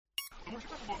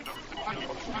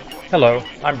Hello,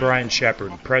 I'm Brian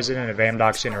Shepard, President of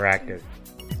Amdocs Interactive.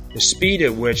 The speed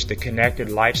at which the connected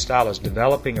lifestyle is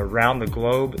developing around the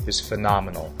globe is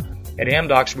phenomenal. At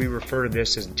Amdocs, we refer to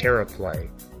this as TerraPlay.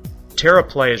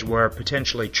 TerraPlay is where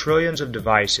potentially trillions of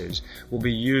devices will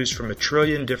be used from a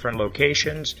trillion different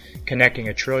locations, connecting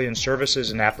a trillion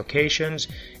services and applications,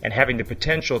 and having the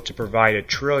potential to provide a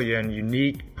trillion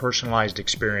unique, personalized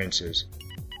experiences.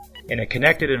 In a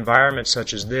connected environment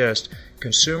such as this,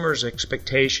 consumers'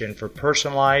 expectation for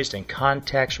personalized and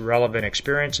context-relevant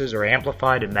experiences are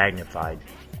amplified and magnified.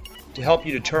 To help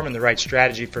you determine the right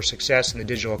strategy for success in the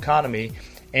digital economy,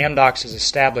 Amdocs has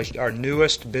established our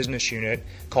newest business unit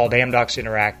called Amdocs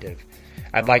Interactive.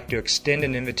 I'd like to extend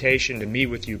an invitation to meet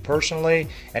with you personally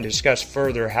and discuss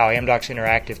further how Amdocs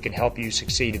Interactive can help you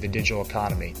succeed in the digital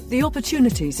economy. The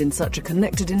opportunities in such a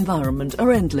connected environment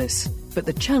are endless, but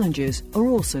the challenges are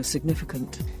also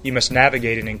significant. You must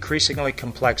navigate an increasingly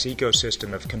complex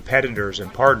ecosystem of competitors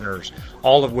and partners,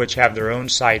 all of which have their own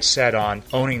sights set on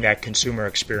owning that consumer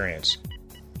experience.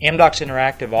 Amdocs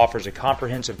Interactive offers a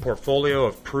comprehensive portfolio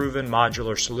of proven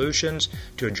modular solutions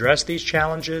to address these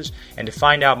challenges, and to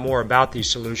find out more about these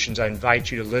solutions, I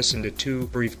invite you to listen to 2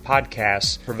 brief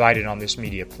podcasts provided on this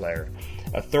media player.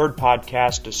 A third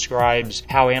podcast describes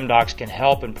how Amdocs can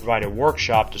help and provide a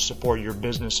workshop to support your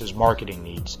business's marketing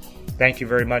needs. Thank you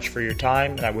very much for your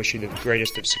time, and I wish you the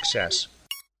greatest of success.